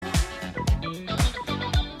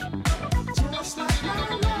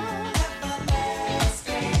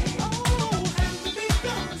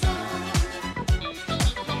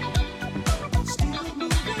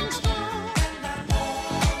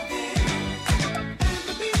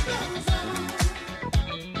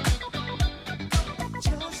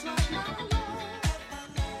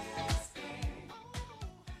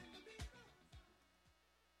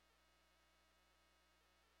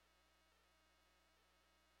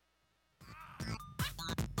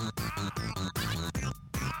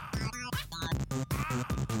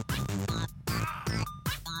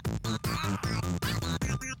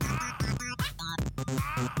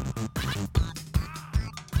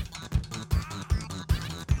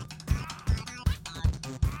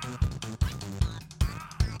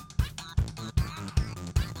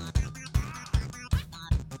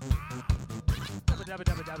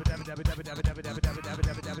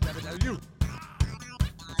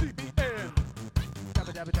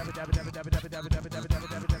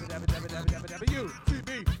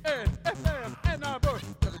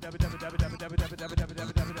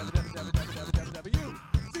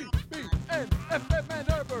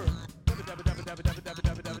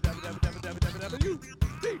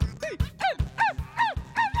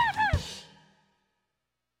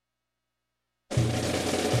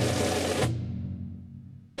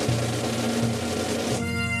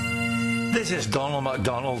This is Donald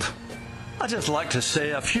MacDonald. I'd just like to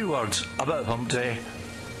say a few words about Hump Day.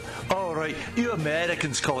 Alright, you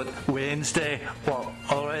Americans call it Wednesday. Well,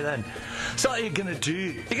 alright then. So what are you going to do?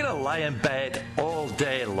 You're going to lie in bed all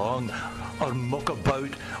day long or muck about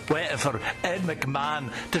waiting for Ed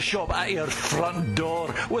McMahon to show up at your front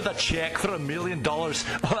door with a cheque for $1 million. Well,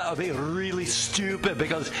 that would be really stupid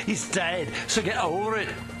because he's dead, so get over it.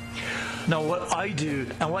 Now what I do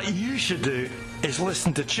and what you should do is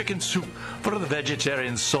listen to Chicken Soup for the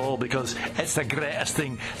Vegetarian Soul because it's the greatest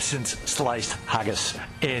thing since sliced haggis.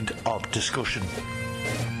 End of discussion.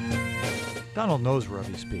 Donald knows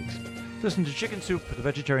wherever he speaks. Listen to Chicken Soup for the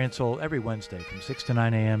Vegetarian Soul every Wednesday from 6 to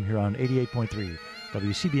 9 a.m. here on 88.3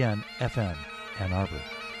 WCBN FM, Ann Arbor.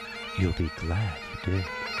 You'll be glad you did.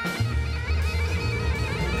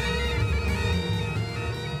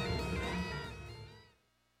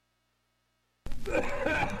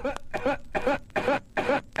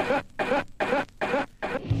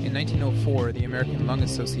 In 1904, the American Lung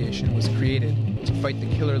Association was created to fight the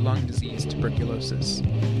killer lung disease tuberculosis.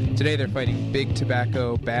 Today they're fighting big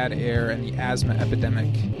tobacco, bad air, and the asthma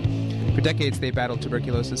epidemic. For decades they battled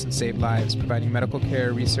tuberculosis and saved lives, providing medical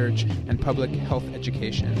care, research, and public health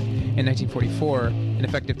education. In 1944, an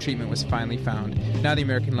effective treatment was finally found. Now the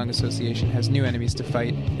American Lung Association has new enemies to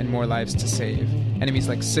fight and more lives to save. Enemies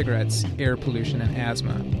like cigarettes, air pollution, and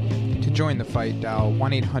asthma. To join the fight, dial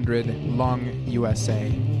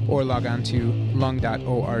 1-800-LUNG-USA or log on to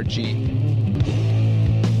lung.org.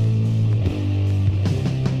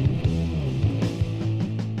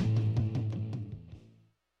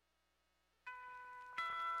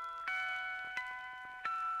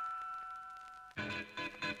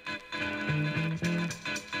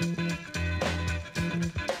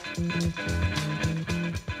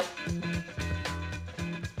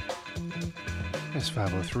 It's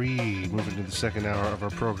 5:03, moving to the second hour of our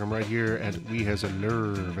program right here at We Has a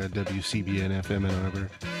Nerve at WCBN FM Ann Arbor.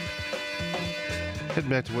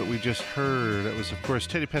 Heading back to what we just heard, that was, of course,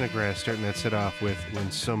 Teddy Pendergrass starting that set off with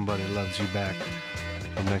When Somebody Loves You Back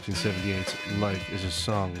from 1978's Life is a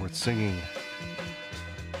Song Worth Singing.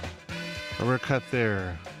 We're cut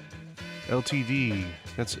there. LTD,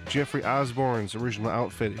 that's Jeffrey Osborne's original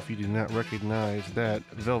outfit, if you did not recognize that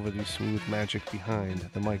velvety smooth magic behind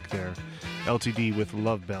the mic there. LTD with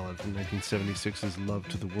Love Ballad from 1976's Love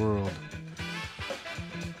to the World.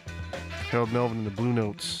 Harold Melvin and the Blue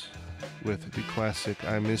Notes with the classic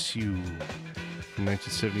I Miss You from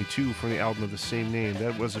 1972 from the album of the same name.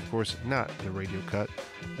 That was, of course, not the radio cut.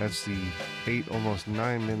 That's the 8, almost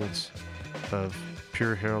 9 minutes of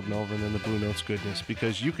pure Harold Melvin and the Blue Notes goodness,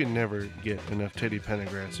 because you can never get enough Teddy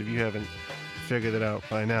Pendergrass. If you haven't figured it out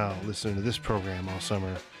by now, listening to this program all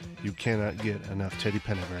summer, you cannot get enough Teddy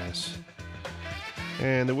Pendergrass.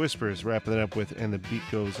 And the Whispers wrapping it up with And the Beat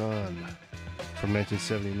Goes On from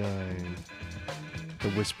 1979. The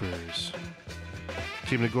Whispers.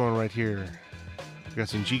 Keeping it going right here. We got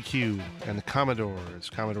some GQ and the Commodores.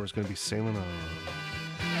 Commodore's going to be sailing on.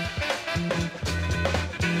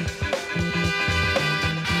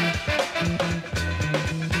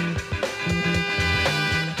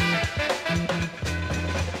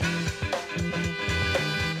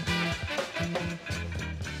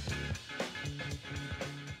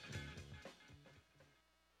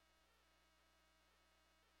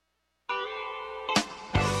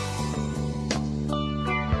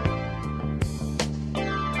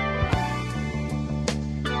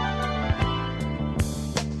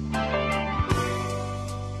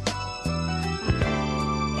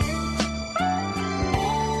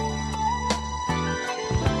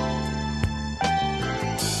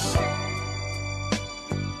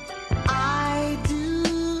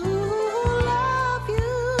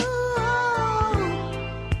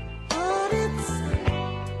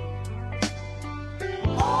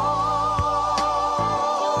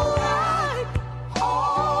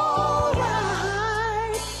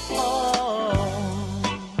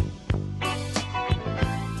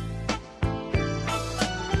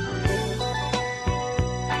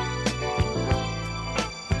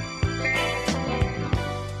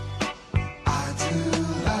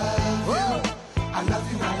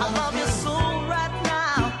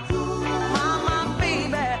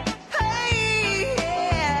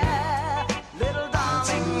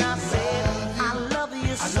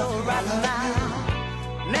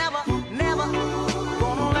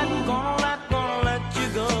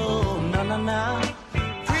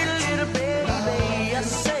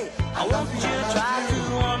 I want you to try to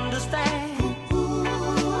understand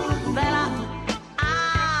that I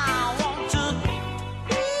want to.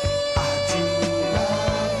 I do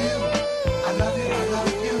love you. I love you. I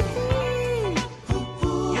love you.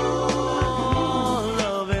 Your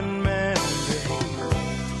loving memory,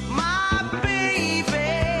 my baby.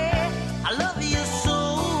 I love you so,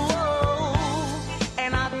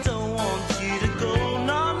 and I don't want you to go.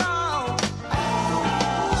 No, no.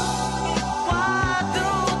 Why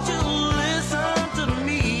don't you listen to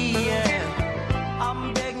me? Yeah. I'm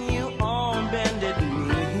begging you on bended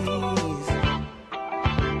knees.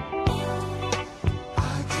 I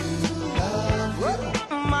do love you.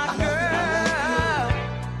 My girl,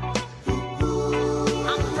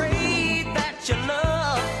 I prayed that your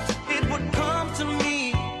love, it would come to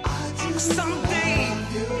me someday,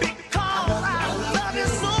 because I love you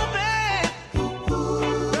so bad.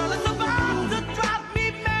 Girl, it's about to drive me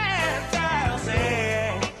mad. Girl,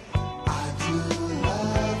 say, I do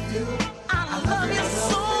love you. I love you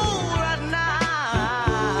so right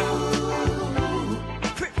now.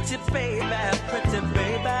 Pretty baby, pretty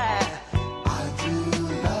baby. I do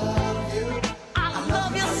love you. I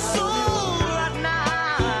love you so right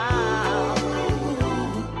now.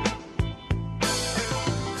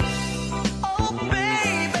 Oh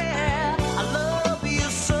baby, I love you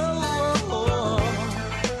so,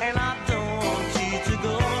 and I don't want you to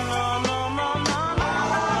go. No, no, no, no, no.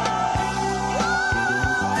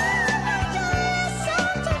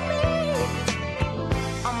 Listen to me.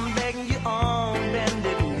 I'm begging you on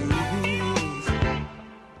bended knees.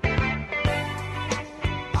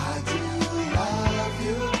 I do love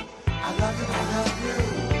you. I love you. I love you.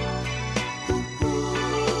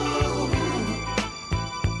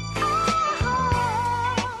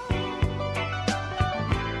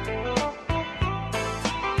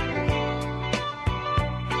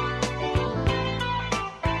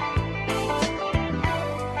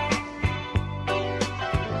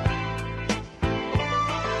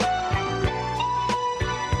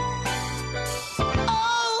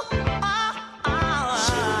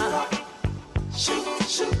 Shoot,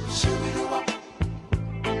 shoot, shoot it up.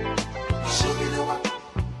 Shoot it up.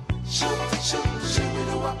 Shoot, shoot, shoot it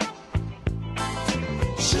up.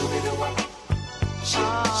 Shoot it up.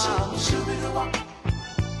 Shoot, shoot, shoot it up.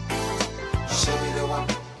 Shoot it up.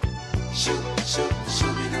 Shoot, shoot,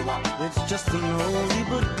 shoot it up. It's just an oldie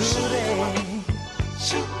but goodie.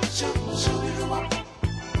 Shoot, shoot, shoot it up.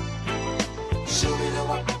 Shoot it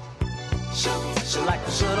up. Shoot, shoot, Like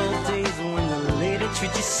the good old days when the lady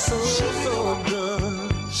treated you so, so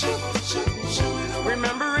good. shoot, shoot, shoot it up.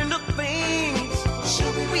 Remembering the things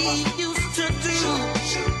we used to do,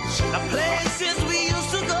 the places we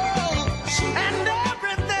used to go, and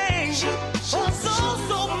everything was so,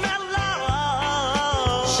 so mellow.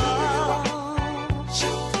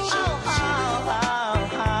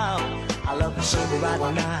 I love you so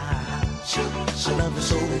right now. I love you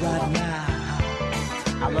so right now.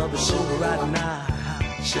 I love you so right now.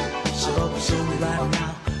 I love you so right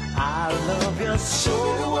now. I love you so.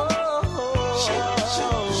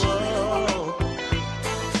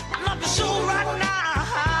 I love you so right now.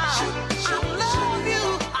 I love you.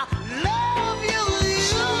 I love you.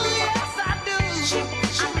 Yes, I do.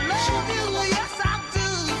 I love you. Yes, I do.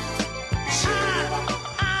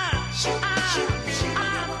 I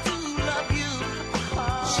do love you.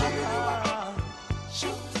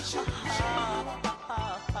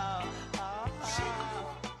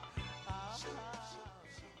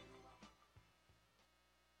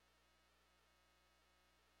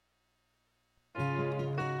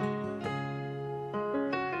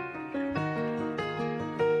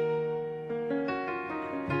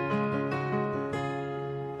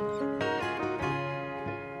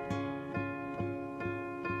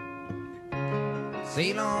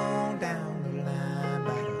 Sail on down the line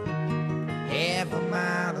about half a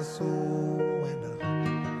mile or so, and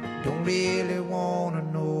don't really wanna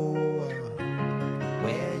know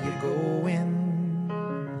where you're going.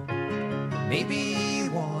 Maybe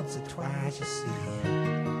once or twice, you see,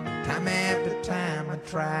 time after time I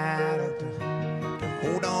try to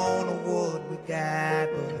hold on to what we got,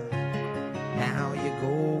 but now you're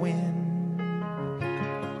going.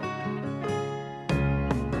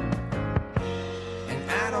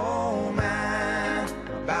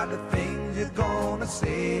 The things you're gonna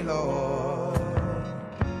say, Lord.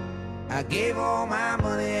 I gave all my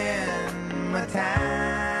money and my time.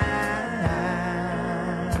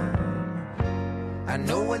 I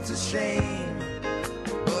know it's a shame,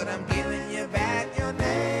 but I'm giving you back your name.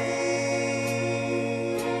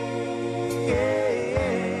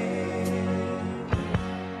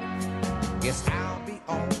 Guess I'll be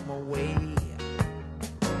on my way.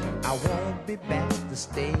 I won't be back to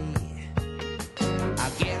stay. I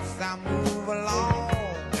guess I'll move along.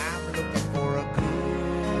 I'm looking for a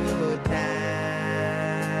good time.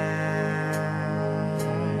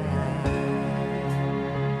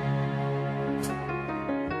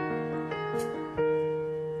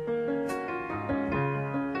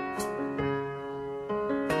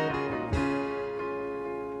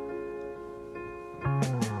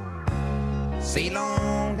 Sail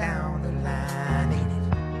on down the line, ain't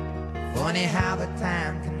it funny how the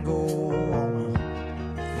time can go on?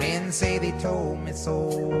 Friends say they told me so,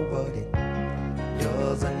 but it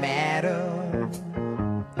doesn't matter.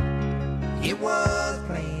 It was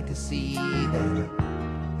plain to see that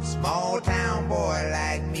a small town boy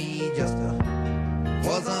like me just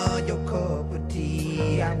wasn't your cup of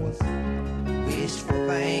tea. I was wishful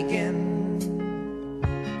thinking.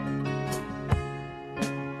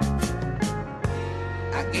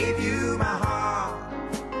 I gave you my heart,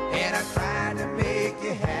 and I tried to make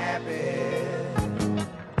you happy.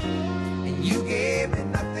 And you gave me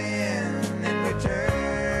nothing in return.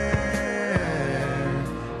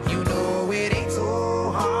 You know it ain't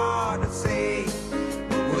so hard to say,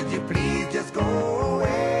 but would you please just go away?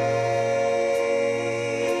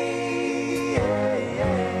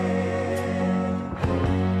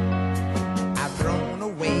 I've thrown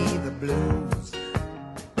away the blues.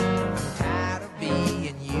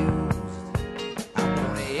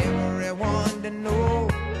 To know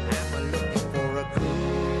I'm looking for a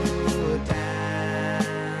good time,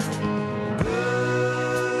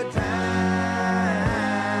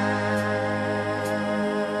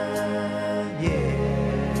 yeah.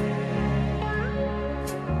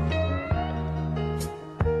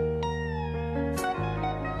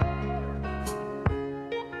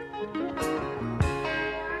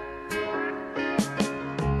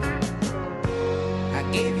 I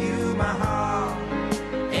gave you my heart,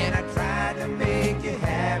 and I tried to make you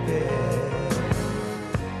happy,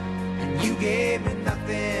 and you gave me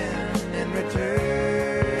nothing in return.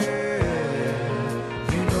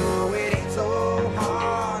 You know it ain't so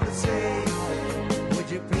hard to say, would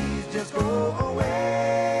you please just go away?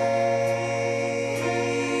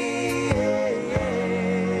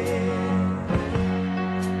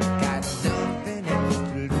 Got nothing else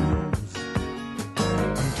to lose.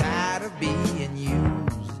 I'm tired of being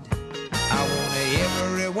used. I want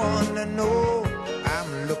everyone to know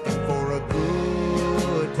I'm looking for a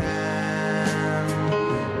good time,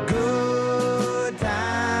 good time.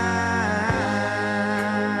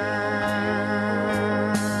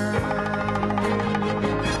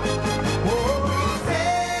 Oh,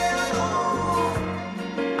 sail on,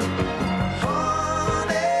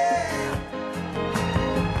 honey.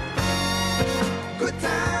 Good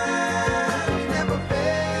times never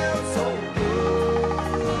felt so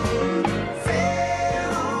good.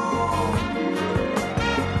 Sail on,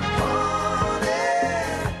 honey.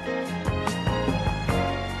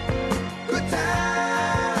 Good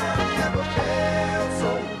times never felt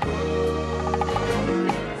so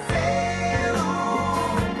good. Sail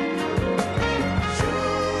on,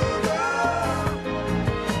 sugar.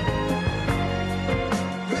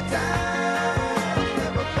 Good times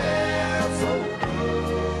never felt so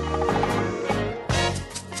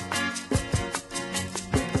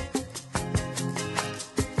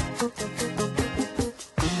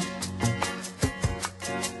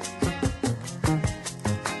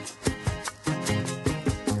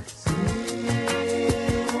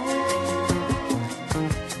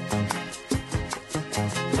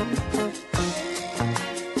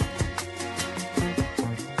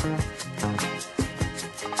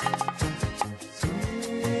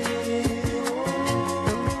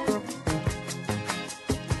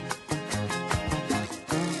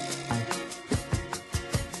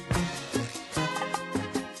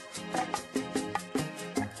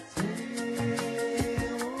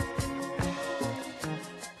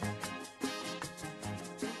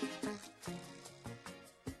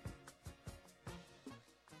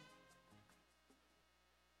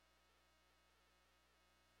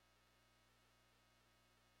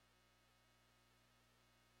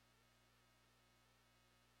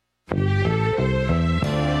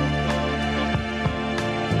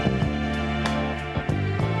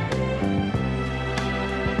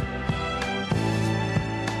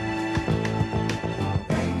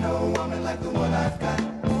Ain't no woman like the one I've got.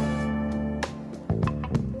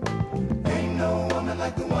 Ain't no woman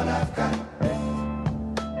like the one I've got.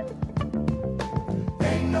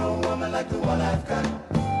 Ain't no woman like the one I've got.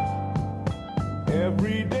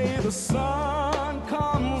 Every day the sun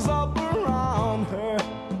comes up around her.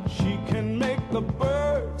 She can make the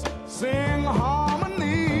birds sing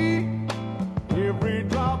harmony. Every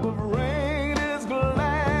drop of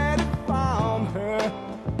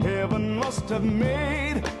have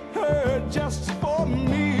made her just for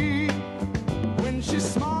me. When she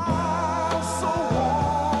smiles so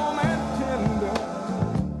warm and tender,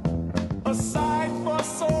 a sight for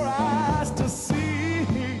sore eyes to see.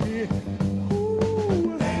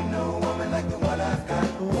 Ooh, ain't no woman like the one I've got.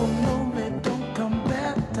 Oh no, it don't come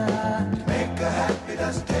better. To make her happy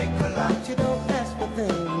doesn't take a lot. You don't ask for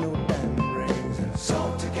things, no diamond rings.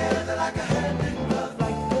 Sewn together like a hand in glove.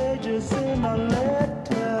 Like pages in a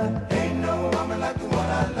letter. Ain't no woman like the one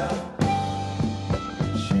I love.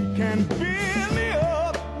 She can fill me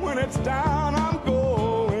up when it's down. I'm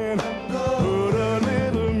going. Put a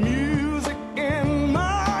little music in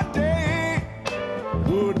my day.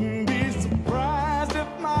 Wouldn't be surprised if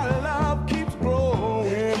my love keeps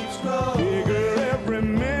growing. Bigger every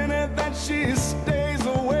minute that she stays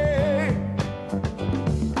away.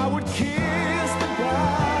 I would kiss the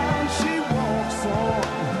ground she walks on,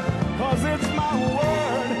 'cause it's my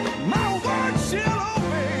word she'll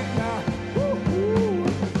obey. Now, woo-hoo.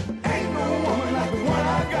 Ain't no woman like the one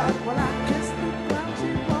I got. When I kiss the ground, she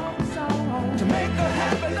walks on. To make her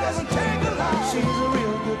happy doesn't take a lot. She's a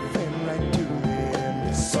real good friend, right to the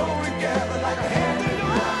end. Sew together like a hand in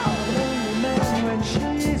glove. Lonely man when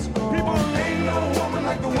she's gone. People, ain't no woman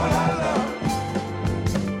like the one I love.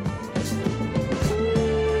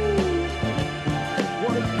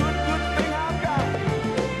 What a good thing I've got.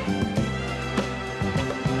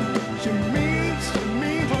 She means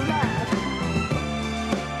a lot.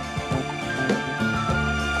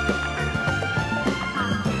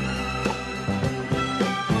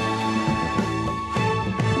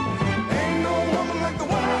 Ain't no woman like the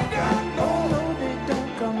one I got. No, No, they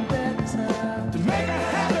don't come better. to make her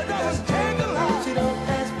happy doesn't take a lot. She don't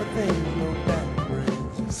ask for things, no diamond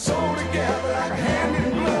rings. Sew together like a hand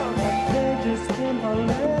in glove. Like pages in a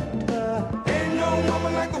letter. Ain't no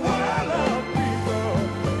woman like the one I love, people.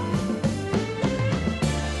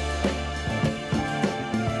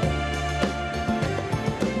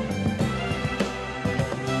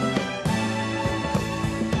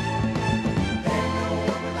 Ain't no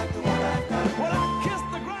woman like the one I've got. When I kiss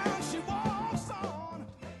the ground, she walks on.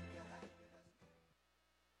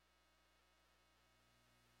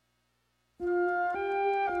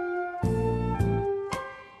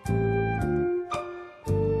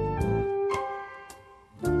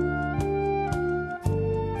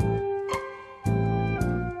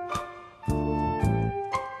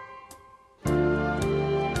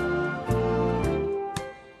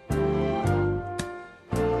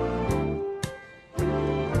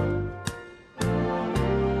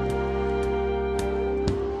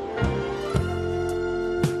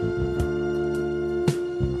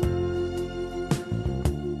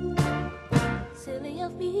 Silly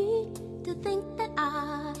of me to think that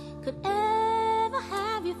I could ever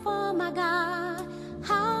have you for my guy.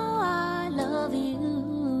 How I love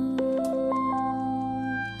you,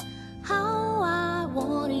 how I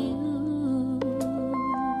want you.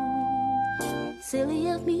 Silly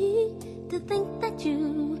of me to think that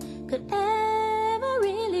you could ever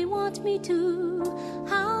really want me to.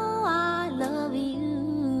 How I love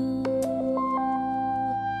you.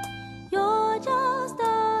 You're just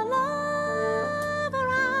a lover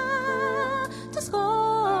I to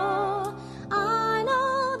score. I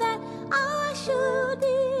know that I should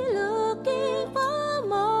be looking for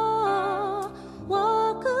more.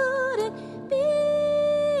 What could it be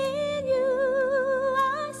in you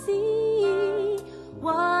I see?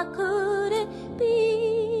 What could it be?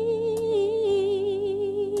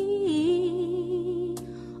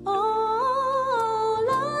 Oh,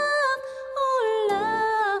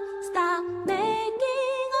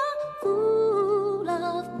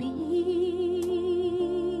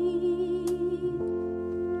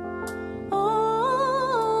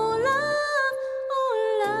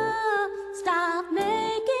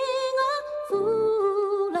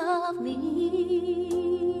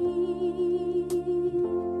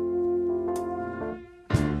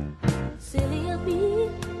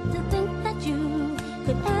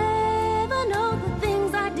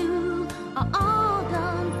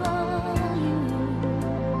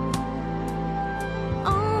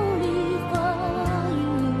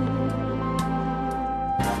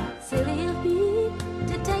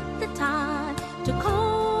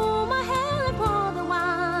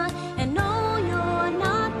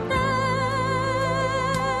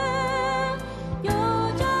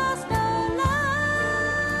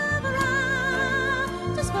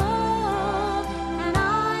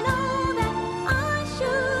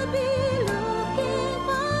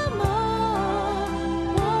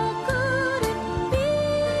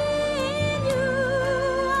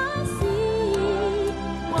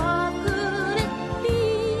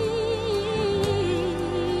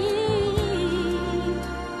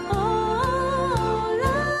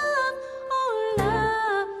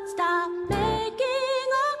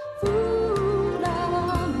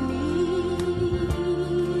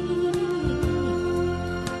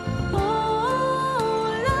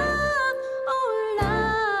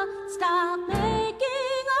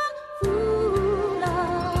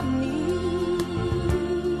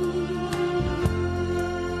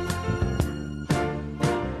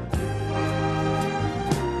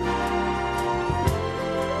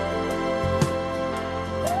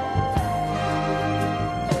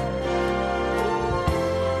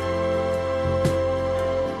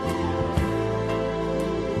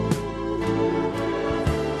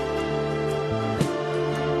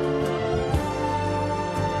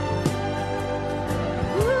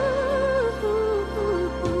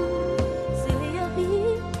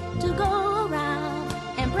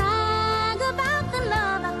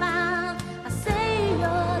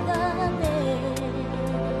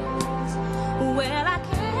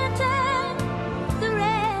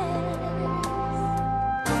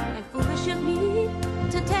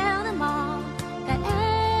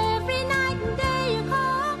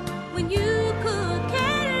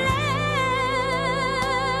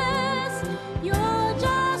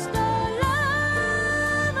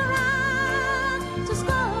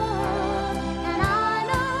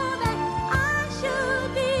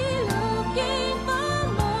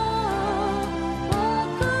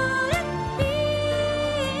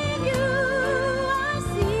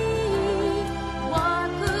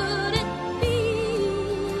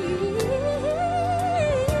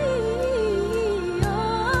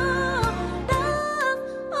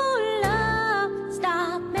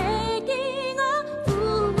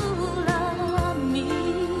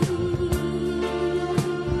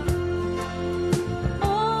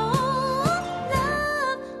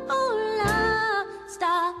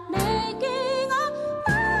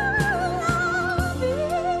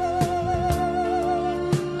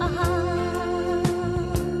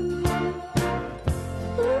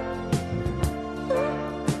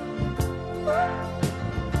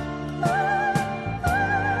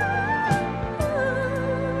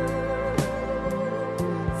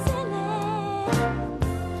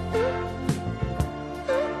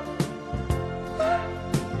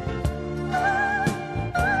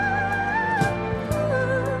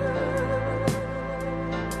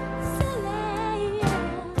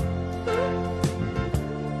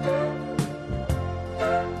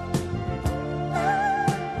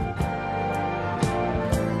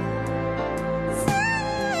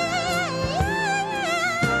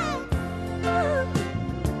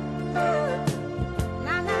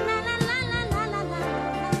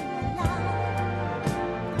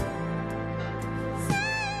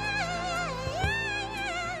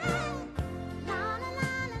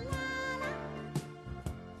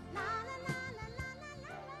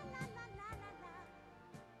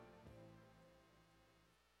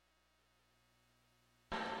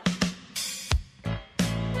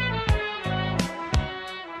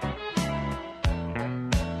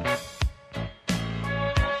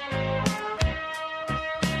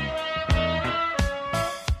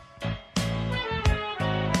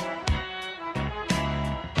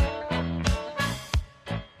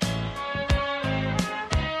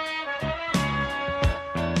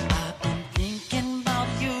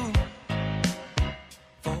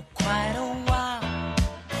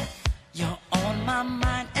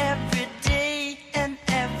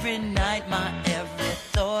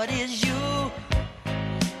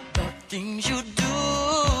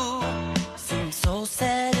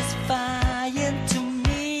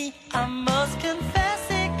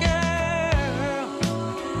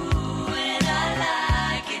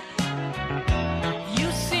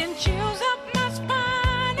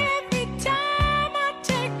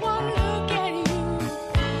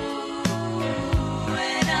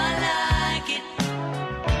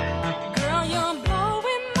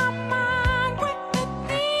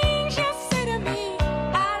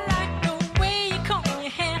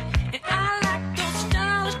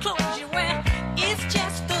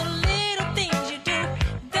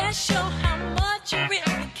 much you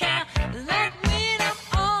really care. Like when I'm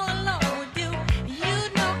all alone with you, you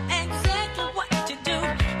know exactly what to do.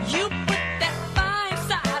 You put that fire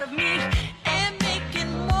inside of me and make it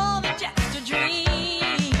more than just a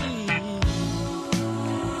dream.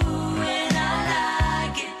 And I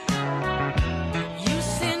like it. You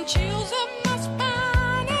send chills up my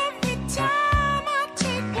spine every time I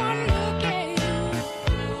take one look at you.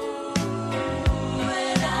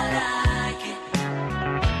 And I like it.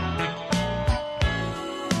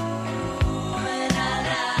 And I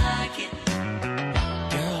like it.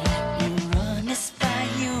 Girl, let me run this by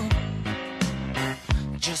you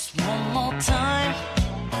just one more time.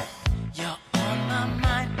 You're on my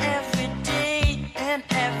mind every day and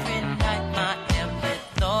every night. My every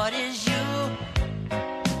thought is you.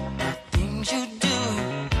 The things you do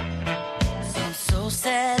seem so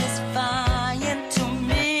satisfying to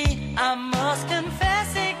me. I must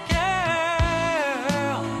confess it,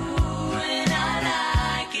 girl. And I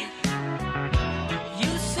like it.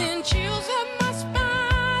 You send chills up my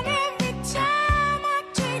spine every time I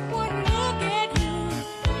take one look at you.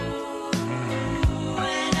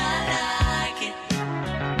 And I like it.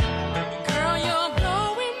 Girl, you're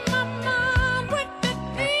blowing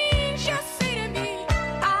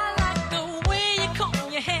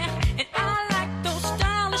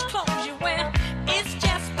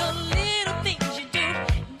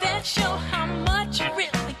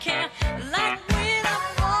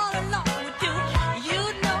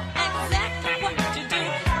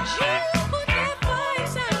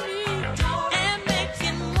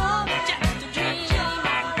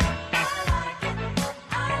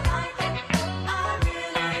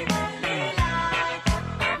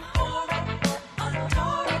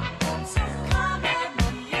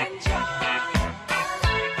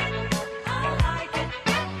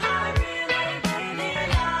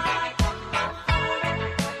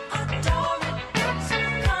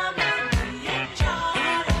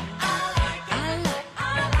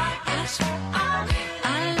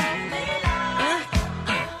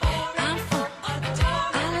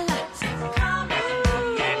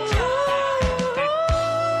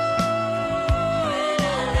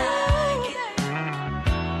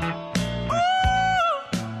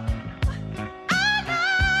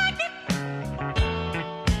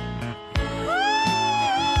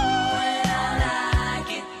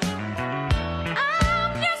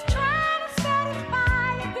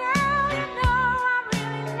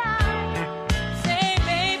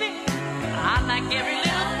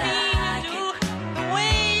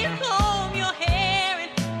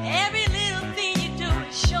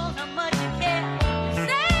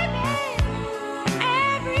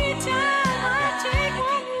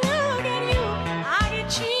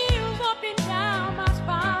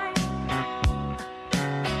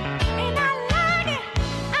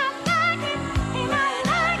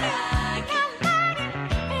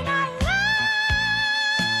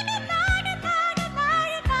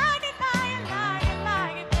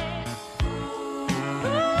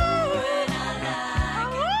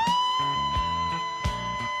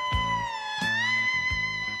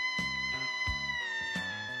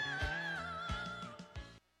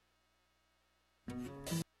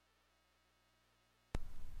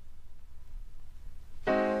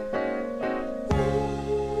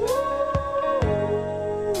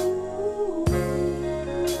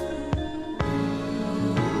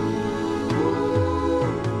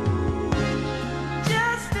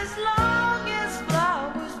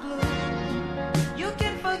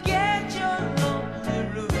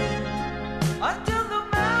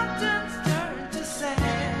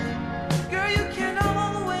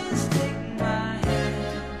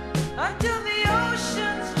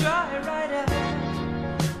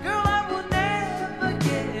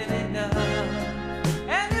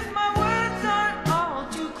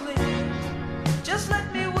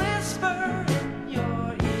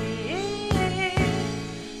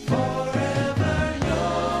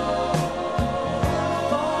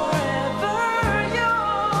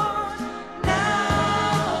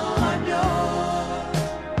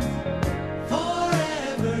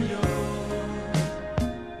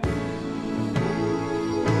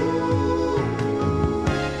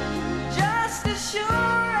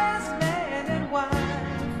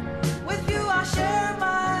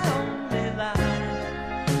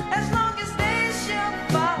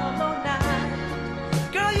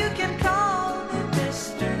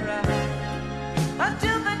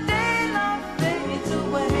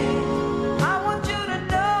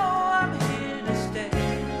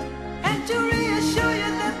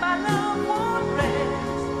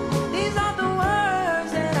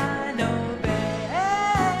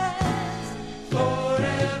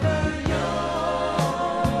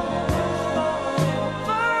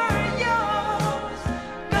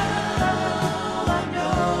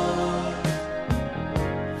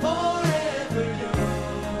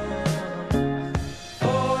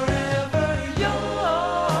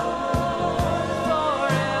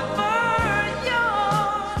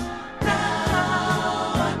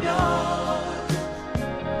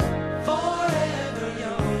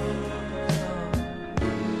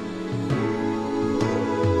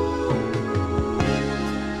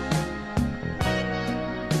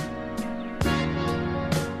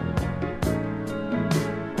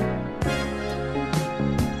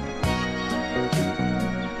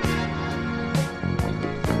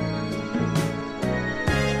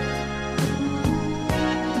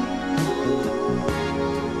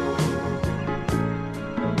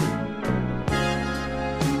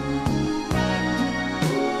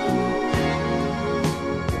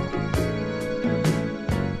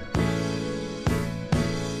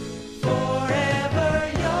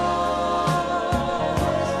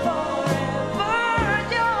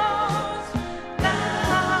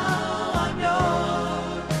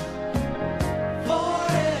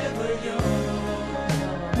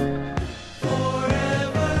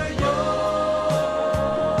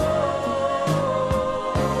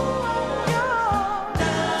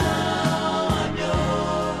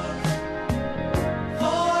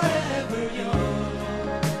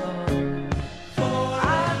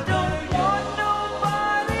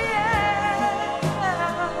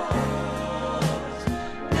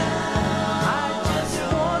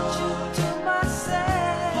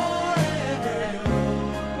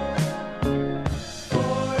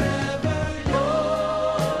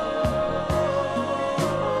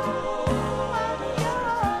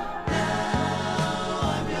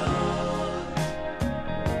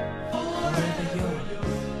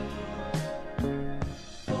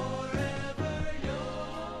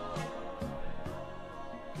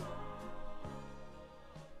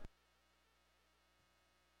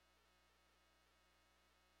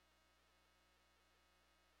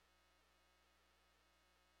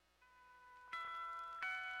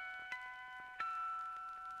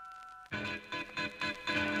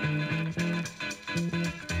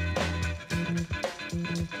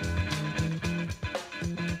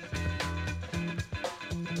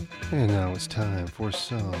And now it's time for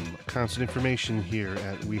some constant information here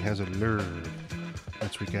at We Has a Lurv.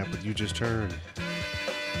 Let's recap what you just heard.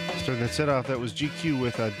 Starting that set off, that was GQ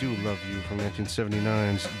with I Do Love You from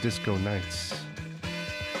 1979's Disco Nights.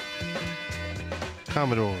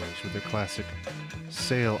 Commodores with their classic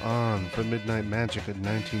Sail On for Midnight Magic at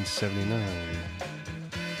 1979.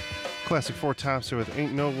 Classic Four Tops with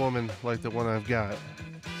Ain't No Woman Like the One I've Got.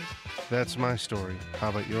 That's my story. How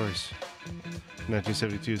about yours?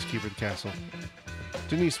 1972's Keeper the Castle.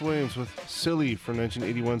 Denise Williams with Silly from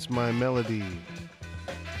 1981's My Melody.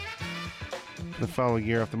 The following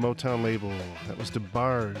year off the Motown label, that was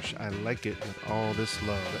DeBarge, I Like It With All This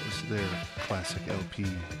Love. That was their classic LP.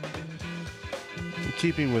 In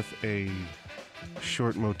keeping with a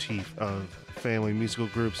short motif of family musical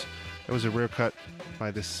groups, that was a rare cut by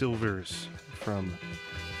the Silvers from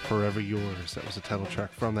Forever Yours. That was the title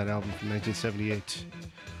track from that album from 1978.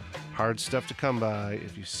 Hard stuff to come by.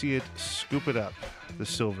 If you see it, scoop it up. The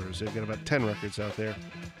Silvers. They've got about 10 records out there.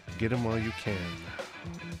 Get them while you can.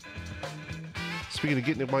 Speaking of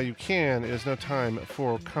getting it while you can, it is now time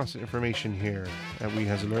for constant information here at We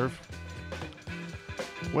Has a Lurv.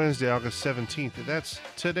 Wednesday, August 17th. That's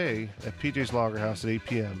today at PJ's Lager House at 8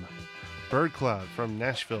 p.m. Bird Cloud from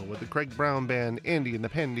Nashville with the Craig Brown Band, Andy and the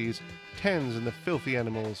Pendies, Tens and the Filthy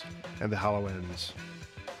Animals, and the Hollow Ends.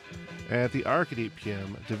 At the Ark at 8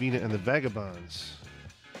 p.m., Davina and the Vagabonds.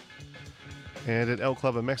 And at El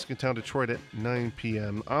Club in Mexican Town, Detroit at 9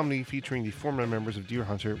 p.m., Omni featuring the former members of Deer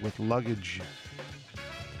Hunter with Luggage.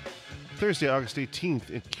 Thursday, August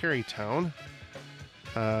 18th at Carytown,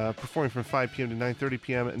 performing from 5 p.m. to 9:30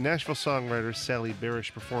 p.m., Nashville songwriter Sally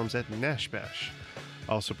Barish performs at Nash Bash.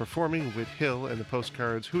 Also performing Whit Hill and the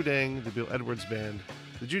Postcards, Houdang, the Bill Edwards Band,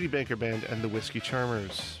 the Judy Banker Band, and the Whiskey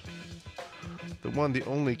Charmers. The one, the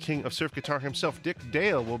only king of surf guitar himself, Dick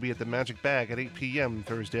Dale, will be at the Magic Bag at 8 p.m.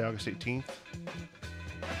 Thursday, August 18th.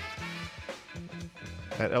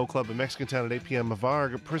 At El Club in Mexican Town at 8 p.m.,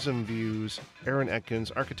 Varg, Prism Views, Aaron Atkins,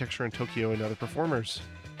 Architecture in Tokyo, and other performers.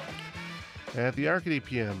 At the Ark at 8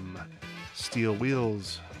 p.m., Steel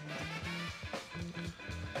Wheels.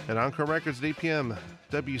 At Encore Records at 8 p.m.,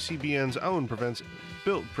 WCBN's own presents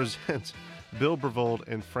Bill Bravold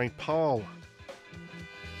and Frank Paul.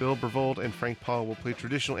 Bill Bravold and Frank Paul will play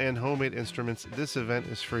traditional and homemade instruments. This event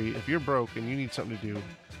is free. If you're broke and you need something to do,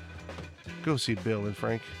 go see Bill and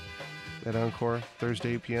Frank at Encore,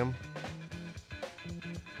 Thursday, 8 p.m.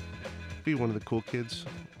 Be one of the cool kids.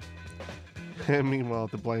 And meanwhile,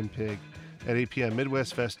 at the Blind Pig, at 8 p.m.,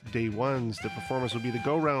 Midwest Fest Day 1s. The performers will be the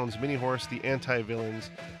Go Rounds, Mini Horse, the Anti-Villains,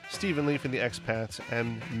 Stephen Leaf and the Expats,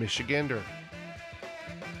 and Michigander.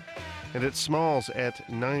 And at Smalls at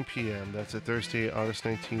 9 p.m., that's a Thursday, August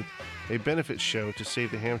 19th, a benefit show to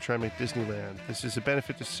save the Hamtramck Disneyland. This is a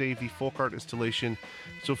benefit to save the folk art installation.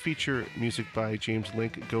 This will feature music by James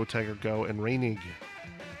Link, Go Tiger Go, and Reinig.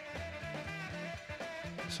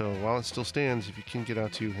 So while it still stands, if you can get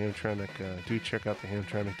out to Hamtramck, do check out the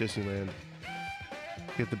Hamtramck Disneyland.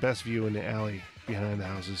 Get the best view in the alley behind the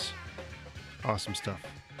houses. Awesome stuff.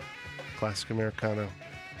 Classic Americana,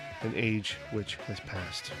 an age which has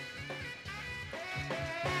passed.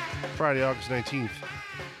 Friday, August 19th,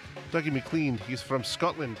 Dougie McLean, he's from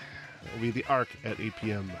Scotland. It will be the Ark at 8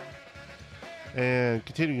 p.m. And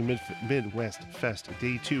continuing Midwest Fest,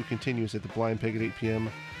 Day 2 continues at the Blind Pig at 8 p.m.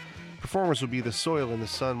 Performers will be The Soil and the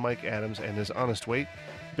Sun, Mike Adams and His Honest Weight,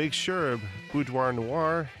 Big Sherb, Boudoir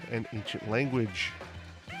Noir, and Ancient Language.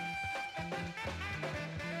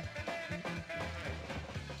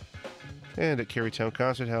 And at Carytown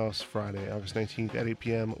Concert House, Friday, August 19th at 8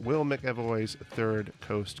 p.m., Will McEvoy's Third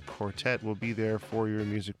Coast Quartet will be there for your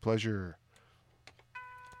music pleasure.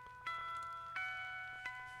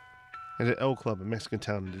 And at El Club in Mexican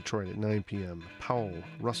Town in Detroit at 9 p.m., Powell,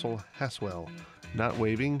 Russell Haswell, Not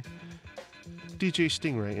Waving, DJ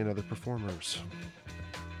Stingray, and other performers.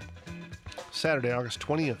 Saturday, August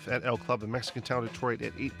 20th at El Club in Mexican Town, Detroit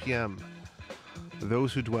at 8 p.m.,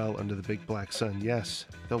 Those Who Dwell Under the Big Black Sun. Yes,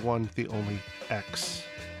 the one, the only X.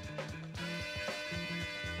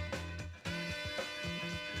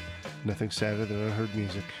 Nothing sadder than unheard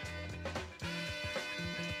music.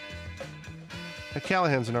 At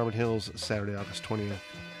Callahan's in Auburn Hills, Saturday, August 20th,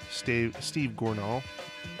 Steve Gornall.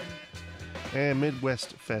 And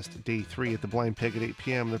Midwest Fest Day 3 at the Blind Pig at 8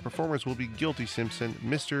 p.m. The performers will be Guilty Simpson,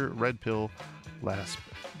 Mr. Red Pill, Last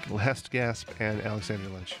Gasp, and Alexander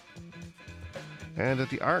Lynch. And at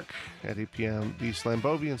the Ark at 8 p.m., the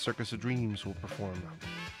Slambovian Circus of Dreams will perform.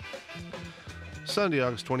 Sunday,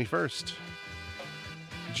 August 21st.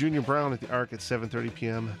 Junior Brown at the Arc at 7:30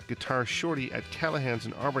 p.m. Guitar Shorty at Callahan's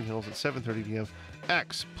in Auburn Hills at 7:30 p.m.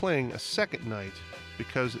 X playing a second night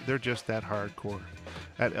because they're just that hardcore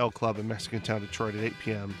at El Club in Mexican Town, Detroit at 8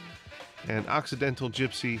 p.m. And Occidental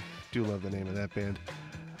Gypsy, do love the name of that band,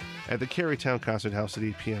 at the Carytown Concert House at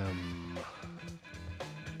 8 p.m.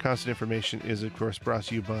 Concert information is, of course, brought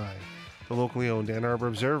to you by the locally owned Ann Arbor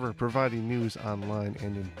Observer, providing news online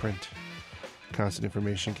and in print. Concert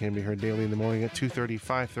information can be heard daily in the morning at 2:30,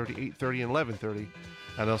 5:30, 8:30, and 11:30,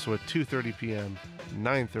 and also at 2:30 p.m.,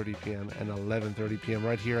 9:30 p.m., and 11:30 p.m.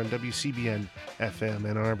 right here on WCBN FM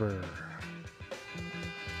Ann Arbor.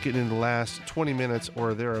 Getting in the last 20 minutes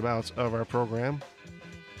or thereabouts of our program.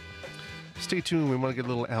 Stay tuned. We want to get a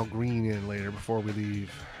little Al Green in later before we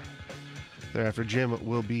leave. Thereafter, Jim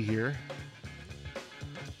will be here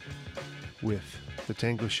with the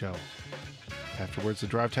Tango Show. Afterwards, the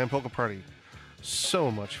Drive Time Polka Party. So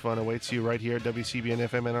much fun awaits you right here at WCBN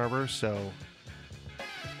FM Ann Arbor, so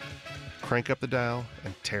crank up the dial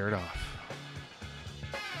and tear it off.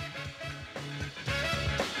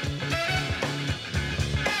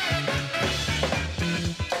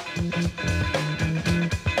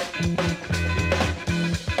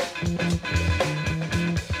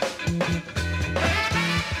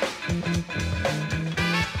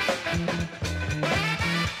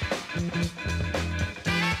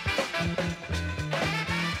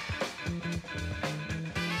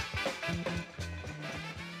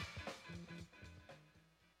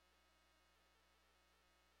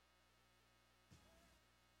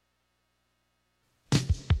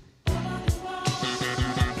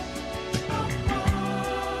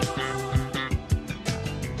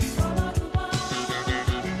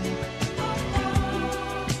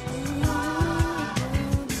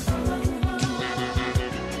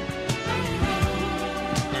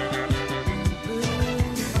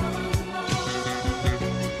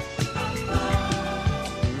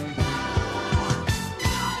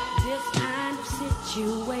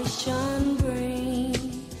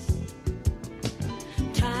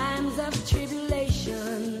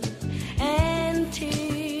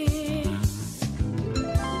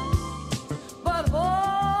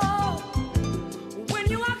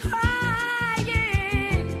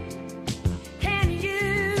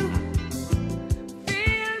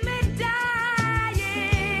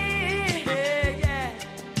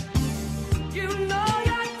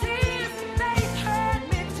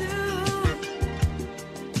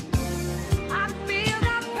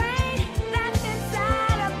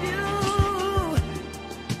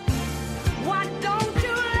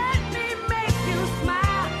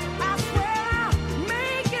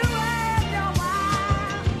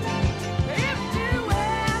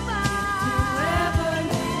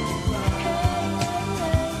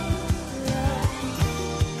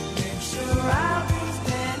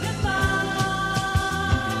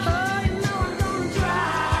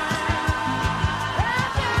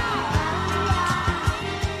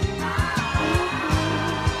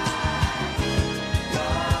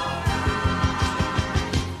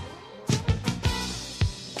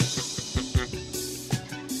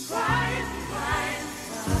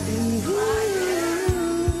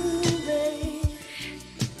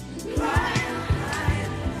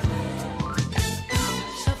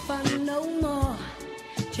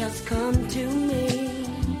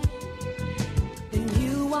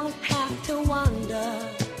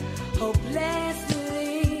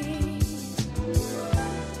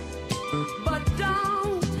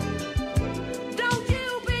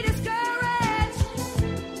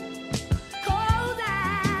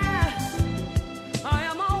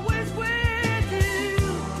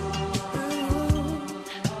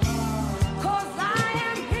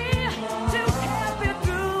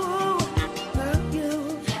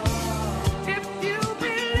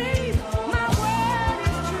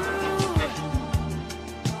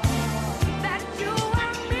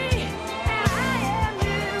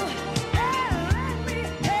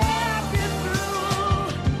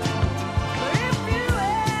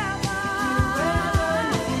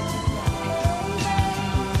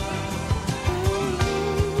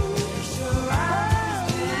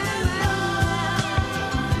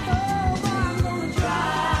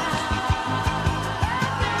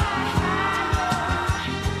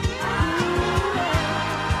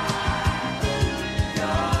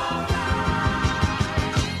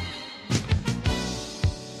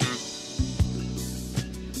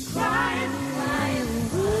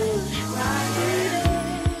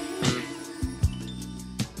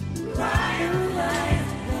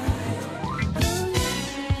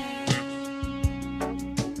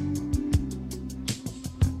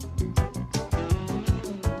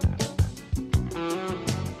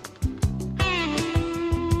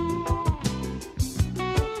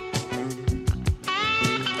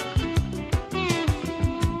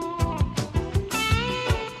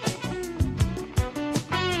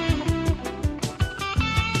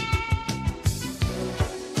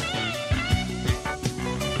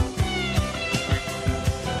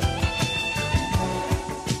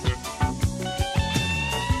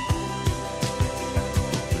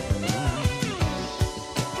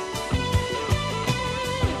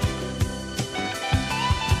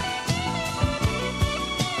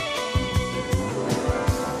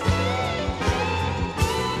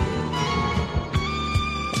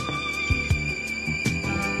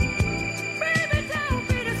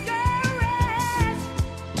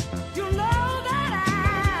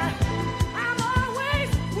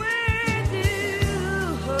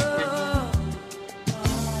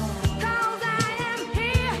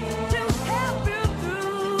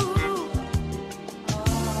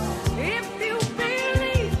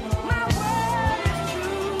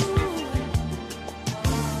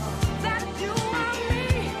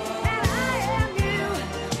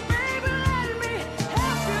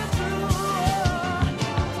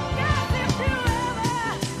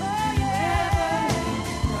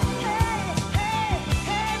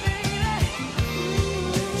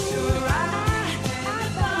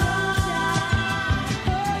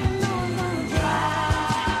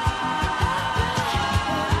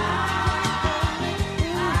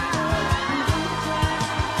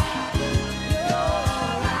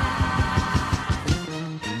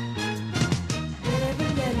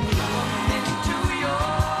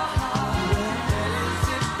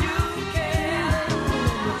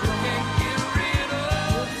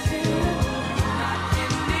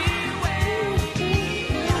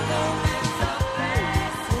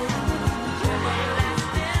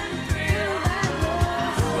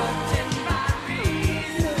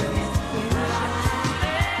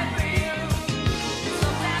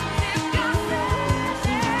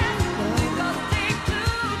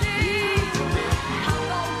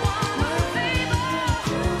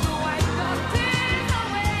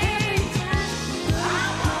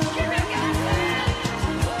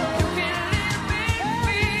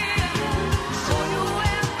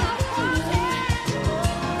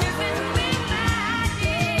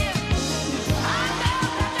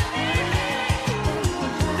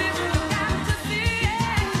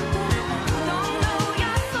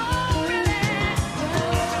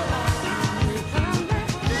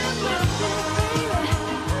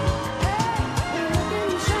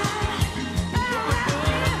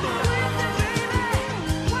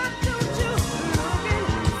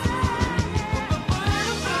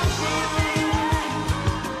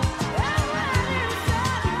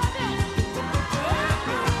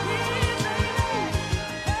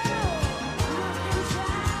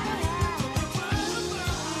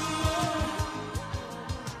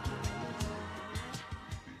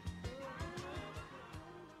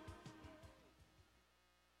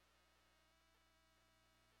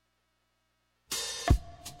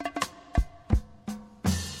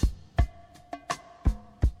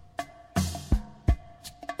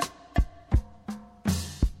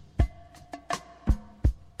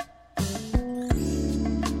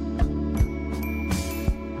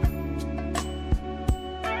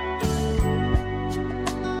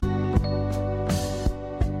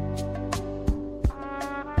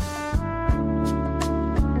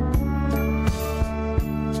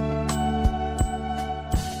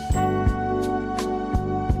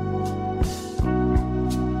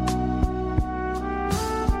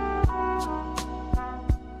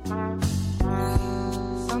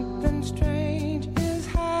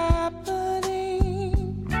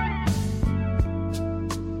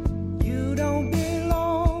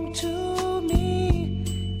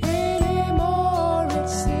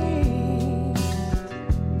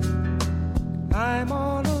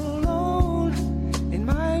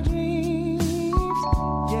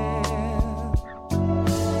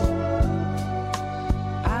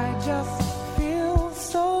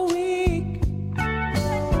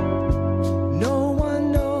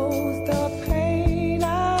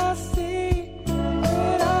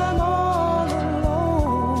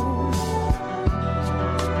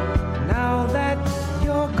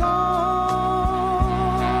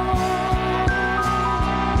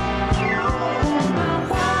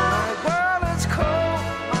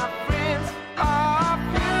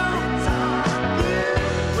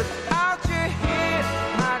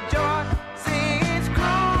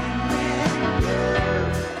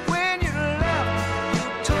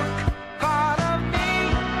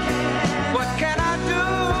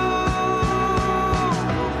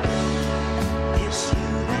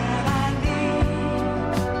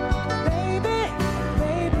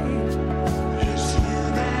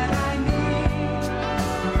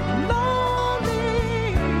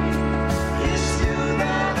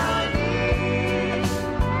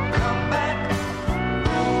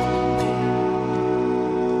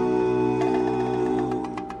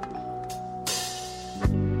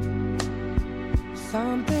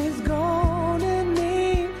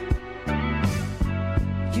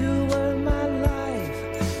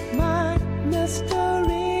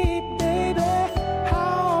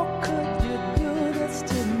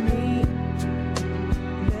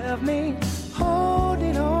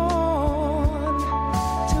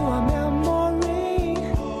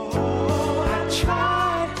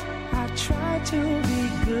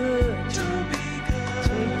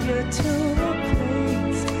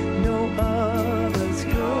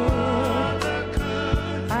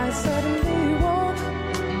 suddenly woke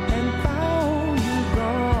and found you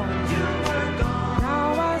gone. You were gone.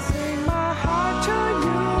 Now I sing my heart to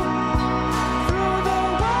you through the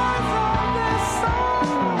words of this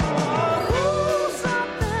song. Ooh,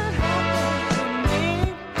 something happened to me.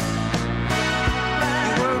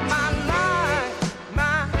 You were my life,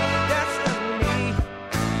 my destiny.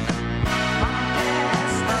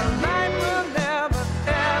 My life will never,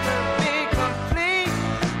 ever be complete.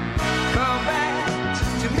 Come back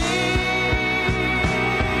to me.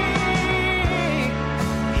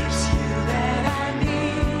 It's you that I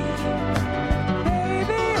need,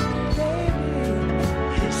 baby, baby.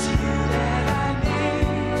 It's you that I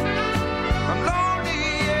need. I'm lonely,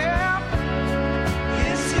 yeah.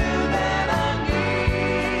 It's you that I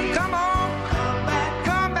need. Come on,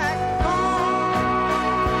 come back home.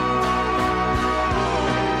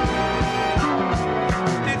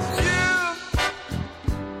 It's you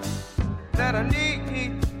that I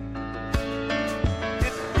need.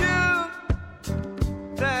 It's you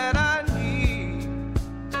that I need.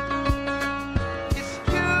 It's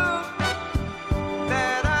you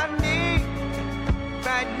that I need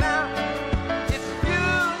right now. It's you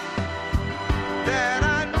that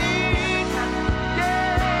I need. Yeah,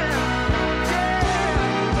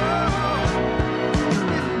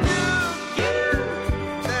 yeah. It's you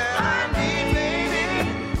that I need, baby.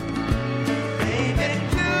 Baby,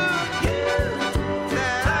 it's you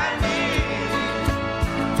that I need.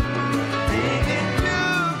 Baby, it's you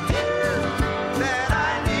that I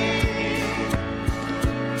need.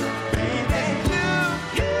 Baby, it's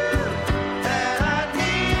you that I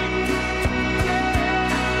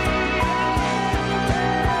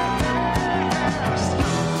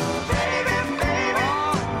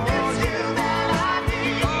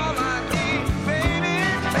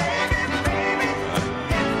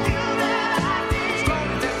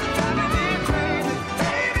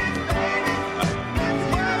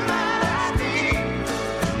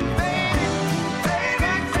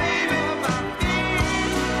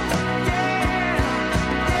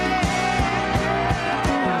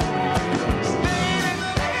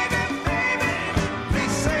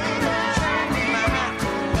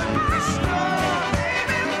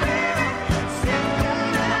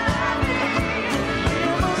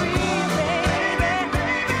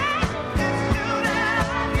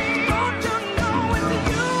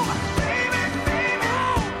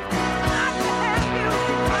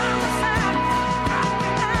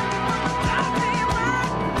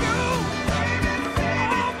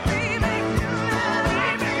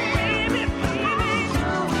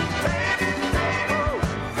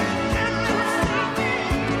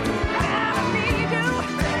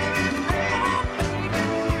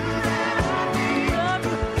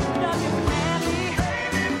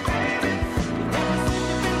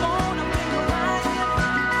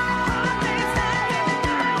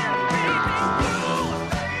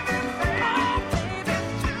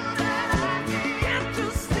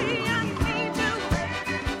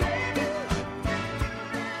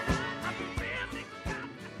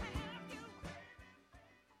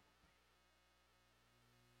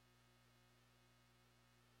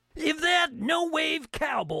If that no-wave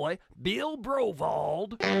cowboy, Bill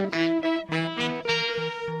Brovald,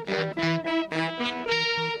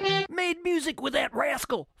 made music with that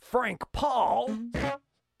rascal, Frank Paul,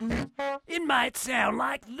 it might sound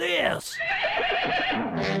like this.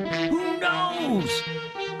 Who knows?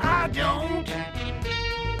 I don't.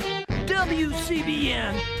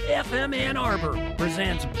 WCBN FM Ann Arbor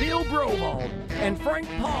presents Bill Brovald and Frank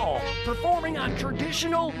Paul performing on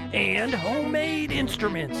traditional and homemade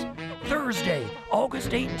instruments. Thursday, August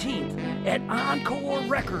 18th at Encore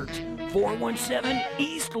Records, 417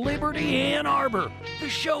 East Liberty, Ann Arbor. The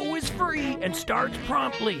show is free and starts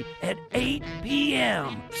promptly at 8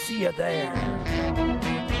 p.m. See you there.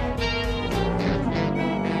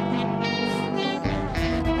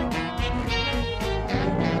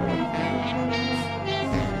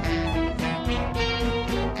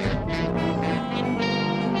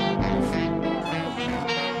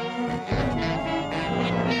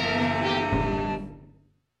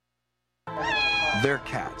 They're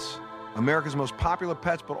cats. America's most popular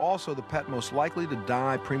pets, but also the pet most likely to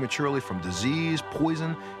die prematurely from disease,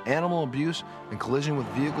 poison, animal abuse, and collision with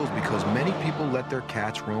vehicles because many people let their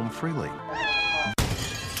cats roam freely.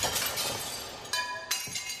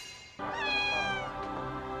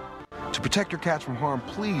 To protect your cats from harm,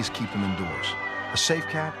 please keep them indoors. A safe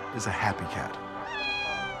cat is a happy cat.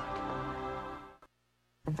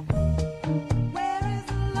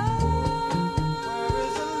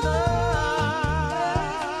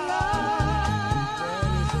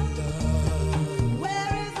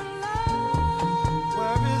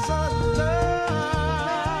 Where is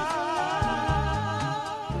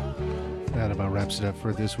wraps it up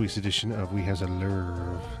for this week's edition of We Has a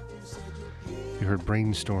Lurve. You heard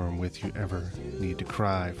Brainstorm with You Ever Need to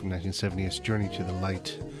Cry from 1970's Journey to the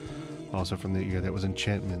Light. Also from the year that was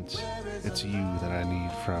Enchantment, It's You That I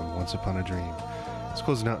Need from Once Upon a Dream. It's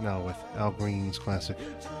closing out now with Al Green's classic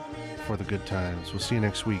For the Good Times. We'll see you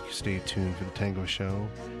next week. Stay tuned for the Tango Show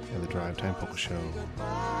and the Drive Time Polka Show.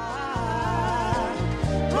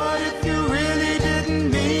 But if you really didn't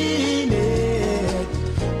mean it,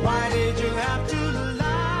 why did you have to lie?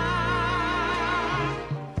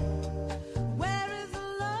 Where is the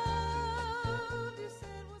love you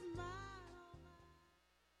said was mine?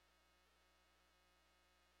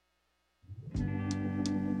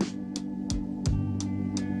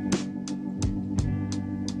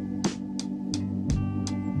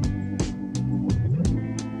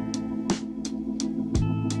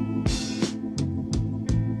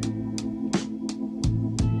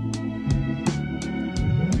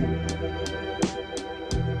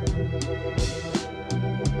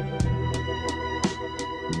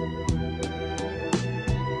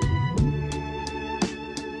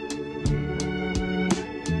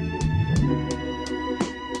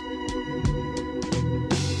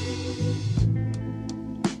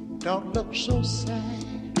 Don't look so sad.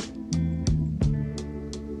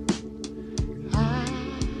 I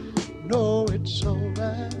know it's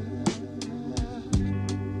over.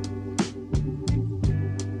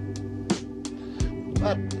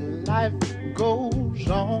 But life goes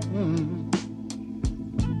on,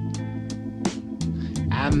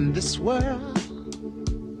 and this world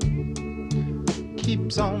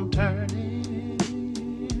keeps on turning.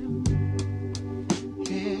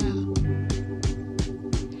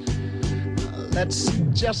 Let's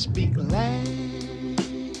just be glad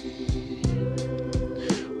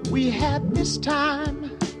we had this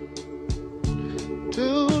time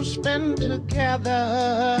to spend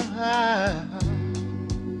together.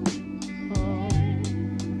 Oh,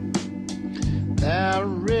 there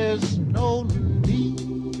is no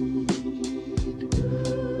need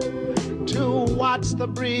to watch the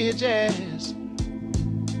bridges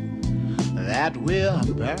that we're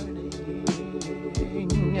burning.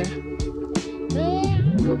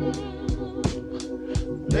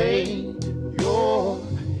 Lay your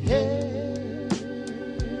head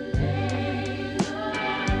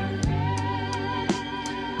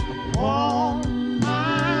on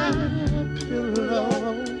my pillow,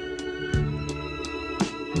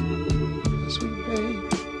 sweet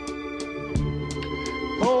babe.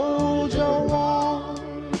 Hold your warm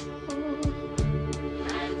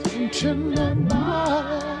and tender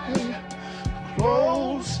body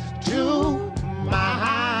close to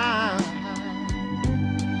mine.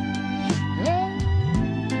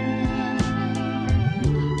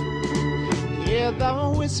 Hear the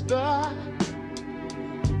whisper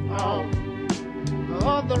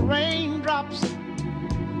of the raindrops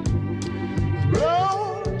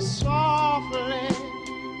roll softly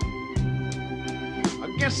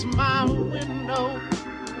against my window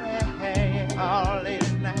all late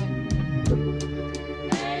at night.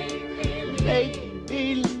 Make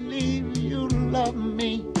believe you love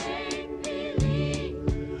me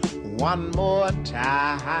one more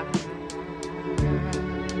time.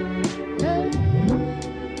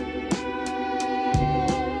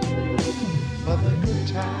 For the good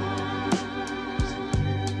times,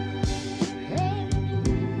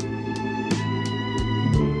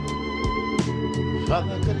 for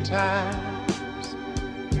the good times.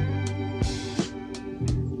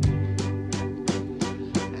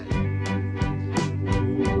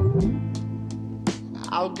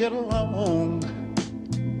 I'll get along,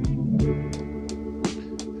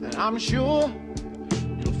 and I'm sure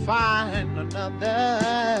you'll find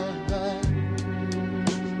another.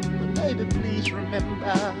 But baby, please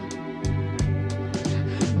remember,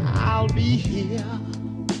 I'll be here.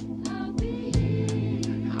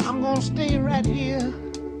 I'm gonna stay right here.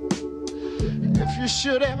 If you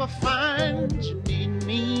should ever find you need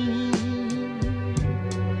me,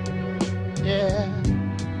 yeah.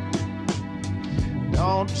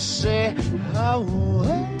 Don't say a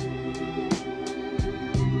word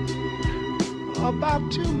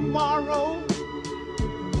about tomorrow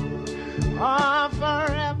or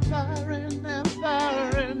forever and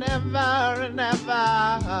ever and ever and ever.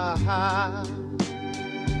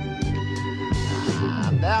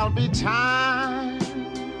 There'll be time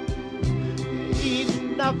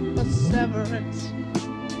enough for severance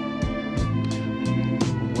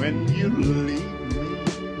when you leave.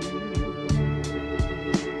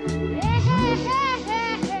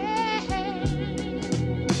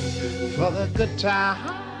 For the good time,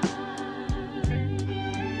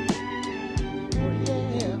 oh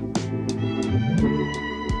yeah.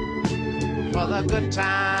 for the good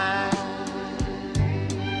time.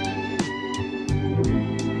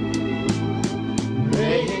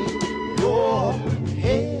 Lay your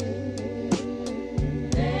head.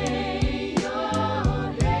 Lay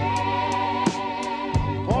your head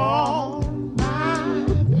upon my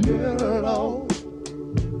pillow.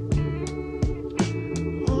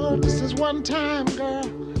 Oh, this is one time, girl.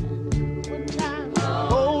 One time.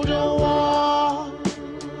 Hold your warm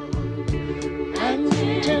and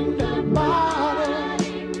tender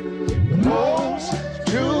body close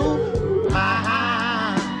to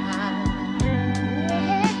mine.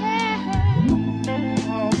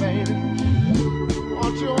 Oh, baby,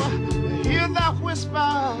 won't you hear that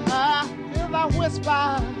whisper? Hear that whisper?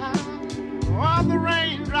 Oh, the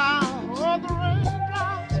raindrops, oh, the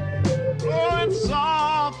raindrops, blowing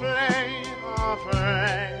softly, softly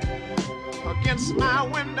against my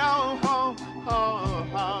window. Oh, oh,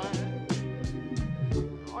 oh.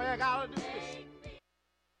 All you gotta do is.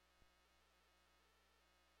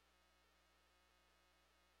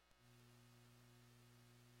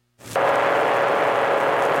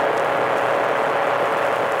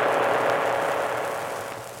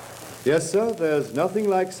 Yes, sir, there's nothing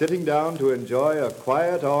like sitting down to enjoy a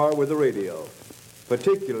quiet hour with the radio,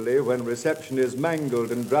 particularly when reception is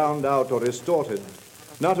mangled and drowned out or distorted,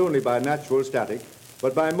 not only by natural static,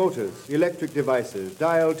 but by motors, electric devices,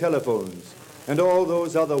 dial telephones, and all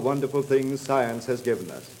those other wonderful things science has given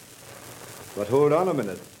us. But hold on a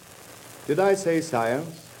minute. Did I say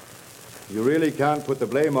science? You really can't put the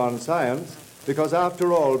blame on science, because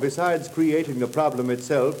after all, besides creating the problem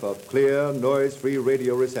itself of clear, noise-free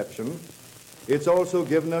radio reception, it's also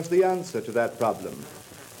given us the answer to that problem,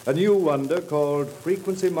 a new wonder called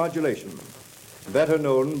frequency modulation, better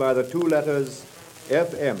known by the two letters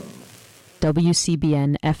FM.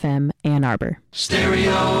 WCBN FM Ann Arbor.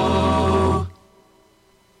 Stereo